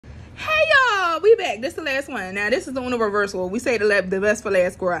we back. This is the last one. Now, this is the Uno reversal. We say the best for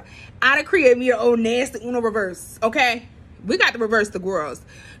last, girl. I done create me an old nasty Uno reverse, okay? We got to reverse the girls.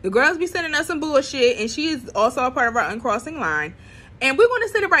 The girls be sending us some bullshit, and she is also a part of our uncrossing line. And we're going to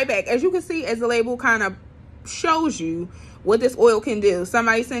send it right back. As you can see, as the label kind of shows you what this oil can do.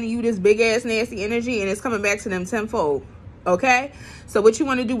 Somebody sending you this big-ass nasty energy, and it's coming back to them tenfold, okay? So what you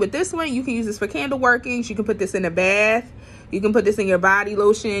want to do with this one, you can use this for candle workings. You can put this in a bath. You can put this in your body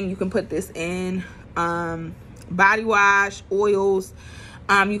lotion. You can put this in body wash, oils.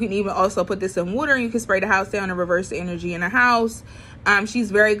 You can even also put this in water. You can spray the house down and reverse the energy in the house.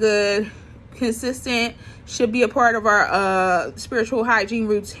 She's very good, consistent, should be a part of our spiritual hygiene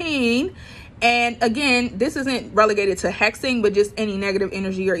routine. And again, this isn't relegated to hexing, but just any negative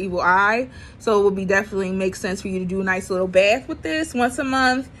energy or evil eye. So it would be definitely make sense for you to do a nice little bath with this once a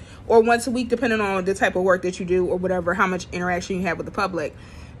month or once a week, depending on the type of work that you do or whatever, how much interaction you have with the public.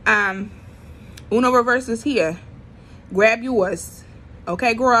 Uno reverse is here. Grab yours.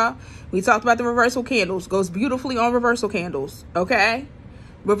 Okay, girl? We talked about the reversal candles. Goes beautifully on reversal candles. Okay?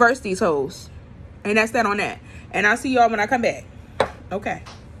 Reverse these hoes. And that's that on that. And I'll see y'all when I come back. Okay.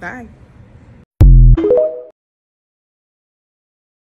 Bye.